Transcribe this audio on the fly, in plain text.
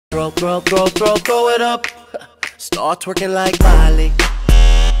Throw it up. Start twerking like Miley.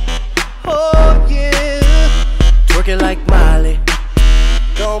 Oh yeah, twerking like Miley.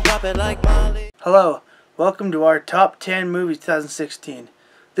 Don't pop it like Miley. Hello, welcome to our top 10 movies 2016.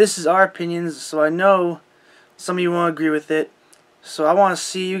 This is our opinions, so I know some of you won't agree with it. So I want to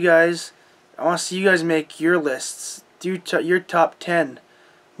see you guys. Make your lists. Do your top 10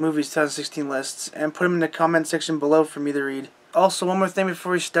 movies 2016 lists and put them in the comment section below for me to read. Also, one more thing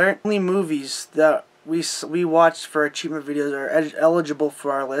before we start: only movies that we watched for achievement videos are eligible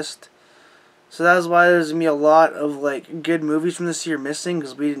for our list. So that's why there's gonna be a lot of like good movies from this year missing,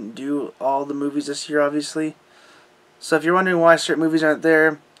 because we didn't do all the movies this year, obviously. So if you're wondering why certain movies aren't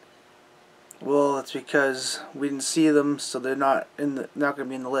there, well, it's because we didn't see them, so they're not gonna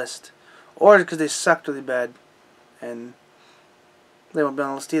be in the list, or because they sucked really bad, and they won't be on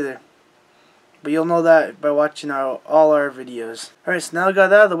the list either. But you'll know that by watching all our videos. Alright, so now we got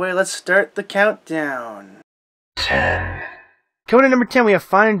that out of the way, let's start the countdown. 10. Coming in number 10, we have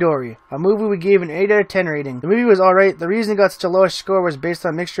Finding Dory, a movie we gave an 8 out of 10 rating. The movie was alright. The reason it got such a low score was based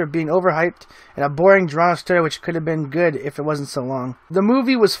on a mixture of being overhyped and a boring drama story which could have been good if it wasn't so long. The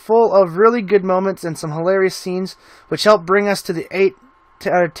movie was full of really good moments and some hilarious scenes, which helped bring us to the 8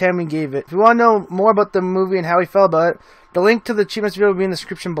 out of 10 we gave it. If you want to know more about the movie and how we felt about it, the link to the achievements video will be in the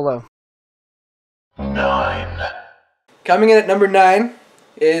description below. 9. Coming in at number 9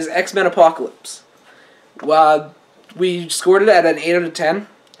 is X-Men Apocalypse. We scored it at an 8 out of 10.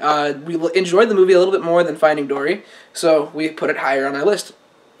 We enjoyed the movie a little bit more than Finding Dory, so we put it higher on our list.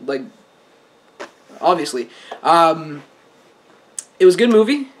 Like, obviously. It was a good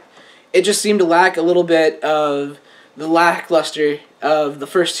movie. It just seemed to lack a little bit of the lackluster of the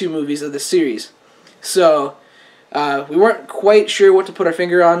first two movies of this series. So, we weren't quite sure what to put our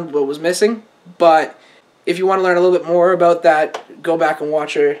finger on, what was missing. But if you want to learn a little bit more about that, go back and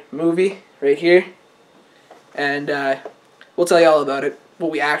watch our movie right here. And we'll tell you all about it,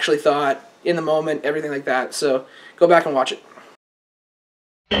 what we actually thought in the moment, everything like that. So go back and watch it.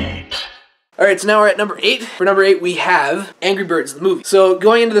 8. Alright, so now we're at number 8. For number 8, we have Angry Birds, the movie. So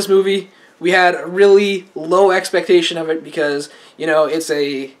going into this movie, we had a really low expectation of it because, you know, it's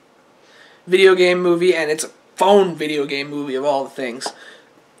a video game movie and it's a phone video game movie of all the things.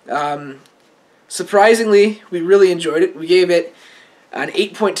 Surprisingly, we really enjoyed it. We gave it an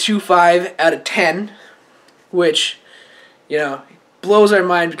 8.25 out of 10, which, you know, blows our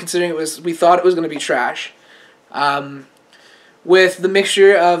mind considering we thought it was going to be trash. With the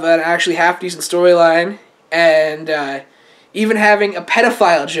mixture of an actually half-decent storyline and even having a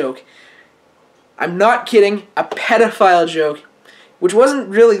pedophile joke. I'm not kidding, a pedophile joke, which wasn't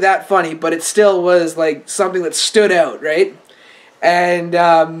really that funny, but it still was like something that stood out, right?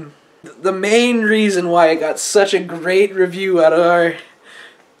 And the main reason why it got such a great review out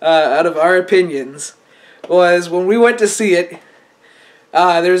of our opinions was when we went to see it.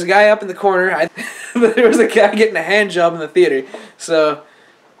 There was a guy up in the corner. There was a guy getting a hand job in the theater. So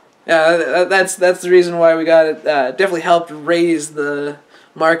that's the reason why we got it. Definitely helped raise the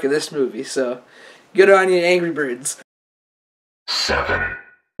mark of this movie. So good on you, Angry Birds. 7.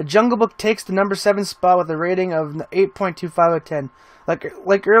 The Jungle Book takes the number 7 spot with a rating of 8.25 out of 10.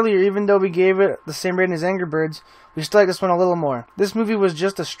 Like earlier, even though we gave it the same rating as Angry Birds, we still like this one a little more. This movie was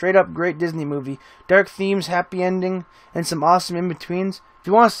just a straight-up great Disney movie. Dark themes, happy ending, and some awesome in-betweens. If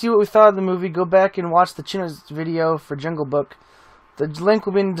you want to see what we thought of the movie, go back and watch the Chino's video for Jungle Book. The link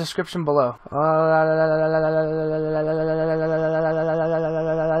will be in the description below.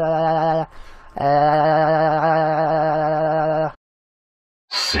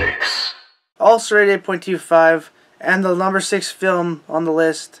 6. Also rated 8.25, and the number 6 film on the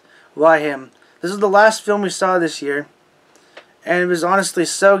list, Why Him? This is the last film we saw this year, and it was honestly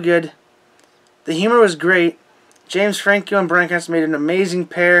so good. The humor was great. James Franco and Bryan Cranston made an amazing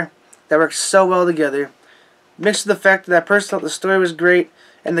pair that worked so well together. Mixed with the fact that I personally thought the story was great,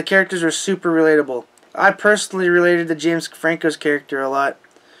 and the characters were super relatable. I personally related to James Franco's character a lot,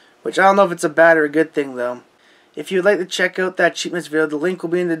 which I don't know if it's a bad or a good thing though. If you'd like to check out that achievements video, the link will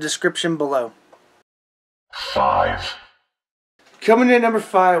be in the description below. 5. Coming in at number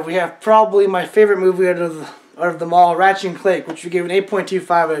 5, we have probably my favorite movie out of them all, Ratchet & Clank, which we gave an 8.25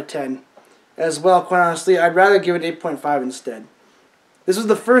 out of 10. As well, quite honestly, I'd rather give it 8.5 instead. This was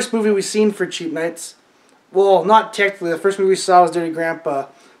the first movie we seen for Cheap Nights. Well, not technically, the first movie we saw was Dirty Grandpa,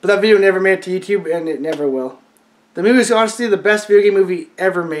 but that video never made it to YouTube, and it never will. The movie is honestly the best video game movie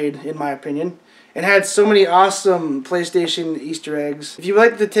ever made, in my opinion. It had so many awesome PlayStation Easter eggs. If you'd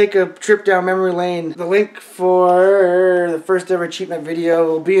like to take a trip down memory lane, the link for the first ever achievement video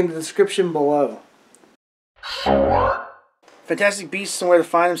will be in the description below. 4. Fantastic Beasts and Where to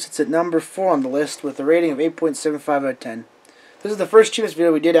Find Them sits at number 4 on the list with a rating of 8.75 out of 10. This is the first cheapest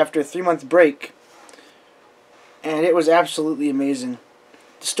video we did after a 3-month break, and it was absolutely amazing.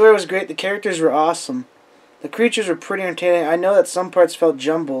 The story was great, the characters were awesome, the creatures were pretty entertaining. I know that some parts felt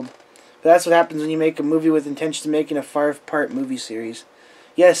jumbled, but that's what happens when you make a movie with intention of making a 5-part movie series.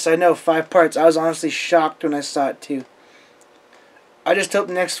 Yes, I know, 5 parts. I was honestly shocked when I saw it too. I just hope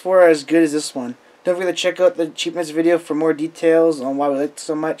the next 4 are as good as this one. Don't forget to check out the cheapness video for more details on why we liked it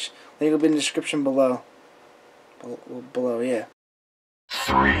so much. Link will be in the description below. Below, yeah.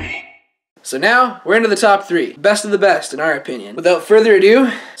 3. So now, we're into the top 3. Best of the best, in our opinion. Without further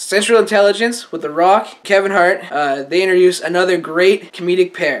ado, Central Intelligence with The Rock, Kevin Hart. They introduce another great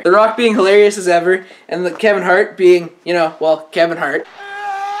comedic pair. The Rock being hilarious as ever, and Kevin Hart being, you know, well, Kevin Hart.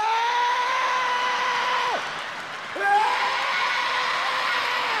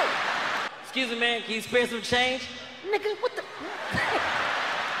 Excuse me, man, can you spare some change? Nigga, what the...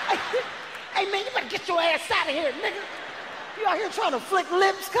 Hey, man, you better get your ass out of here, nigga. You out here trying to flick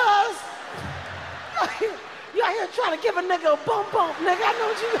lips, cuz? You out here trying to give a nigga a bump, nigga. I know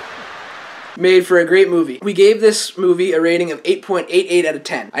what you... Made for a great movie. We gave this movie a rating of 8.88 out of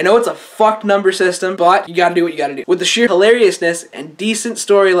 10. I know it's a fucked number system, but you gotta do what you gotta do. With the sheer hilariousness and decent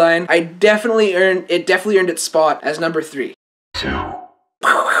storyline, it definitely earned its spot as number 3. 2.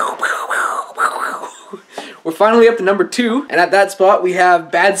 We're finally up to number 2, and at that spot we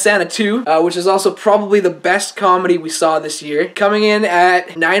have Bad Santa 2, which is also probably the best comedy we saw this year. Coming in at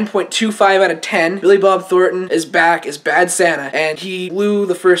 9.25 out of 10, Billy Bob Thornton is back as Bad Santa, and he blew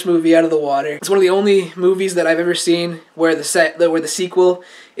the first movie out of the water. It's one of the only movies that I've ever seen where the sequel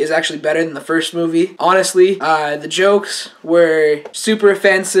is actually better than the first movie. Honestly, the jokes were super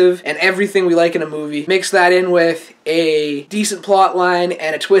offensive and everything we like in a movie. Mix that in with a decent plot line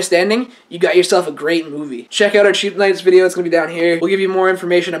and a twist ending, you got yourself a great movie. Check out our Cheap Nights video, it's going to be down here. We'll give you more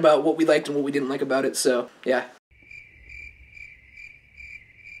information about what we liked and what we didn't like about it, so yeah.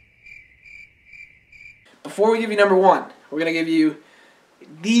 Before we give you number 1, we're going to give you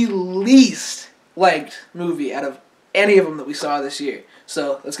the least liked movie out of any of them that we saw this year.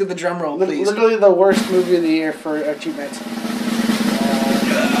 So, let's get the drum roll, please. Literally the worst movie of the year for Cheap Nights.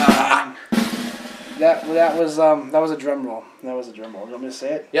 That was a drum roll. That was a drum roll. You want me to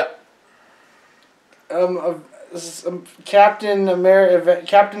say it? Yep. Captain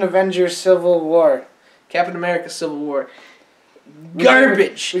Avenger Civil War. Captain America Civil War.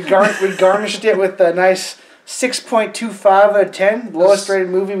 Garbage! We garnished it with a nice 6.25 out of 10. Lowest rated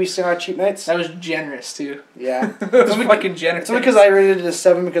movie we saw on Cheap Nights. That was generous, too. Yeah. That's fucking generous. It's because I rated it a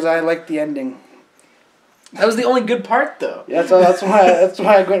 7 because I liked the ending. That was the only good part, though. Yeah, that's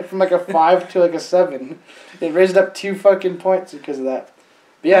why I went from like a 5 to like a 7. It raised up 2 fucking points because of that.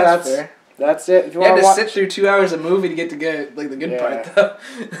 But yeah, that's fair. That's it. If you had to sit through 2 hours of movie to get like the good part, though.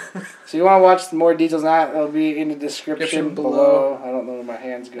 So you want to watch more details on that, it'll be in the description below. I don't know where my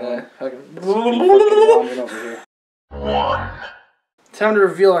hand's going. Over here. 1. Time to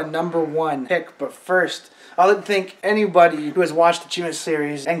reveal our number 1 pick, but first, I'd like to thank anybody who has watched the Achievement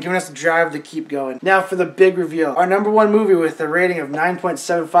series and given us the drive to keep going. Now for the big reveal. Our number 1 movie with a rating of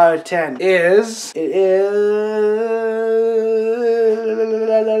 9.75 out of 10 is...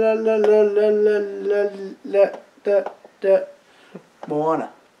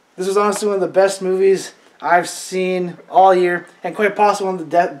 Moana. This was honestly one of the best movies I've seen all year, and quite possibly one of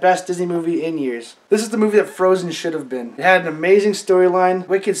the best Disney movie in years. This is the movie that Frozen should have been. It had an amazing storyline,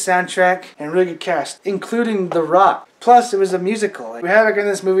 wicked soundtrack, and really good cast, including The Rock. Plus, it was a musical. We have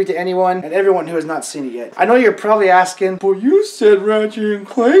recommended this movie to anyone and everyone who has not seen it yet. I know you're probably asking, but you said Ratchet and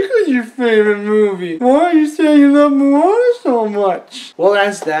Clank was your favorite movie. Why are you saying you love Moana so much? Well, to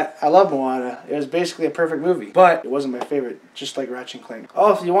answer that, I love Moana. It was basically a perfect movie, but it wasn't my favorite, just like Ratchet and Clank.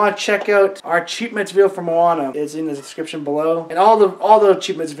 Oh, if you want to check out our Cheap Mitts video for Moana, it's in the description below. And all the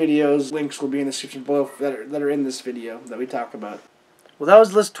Cheap Mitts videos, links will be in the description below that are in this video that we talk about. Well, that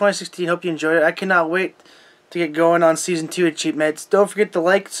was the list of 2016. Hope you enjoyed it. I cannot wait to get going on Season 2 of Cheap Mitts. Don't forget to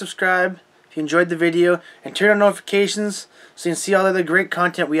like, subscribe if you enjoyed the video, and turn on notifications so you can see all the other great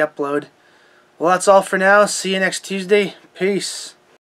content we upload. Well, that's all for now. See you next Tuesday. Peace.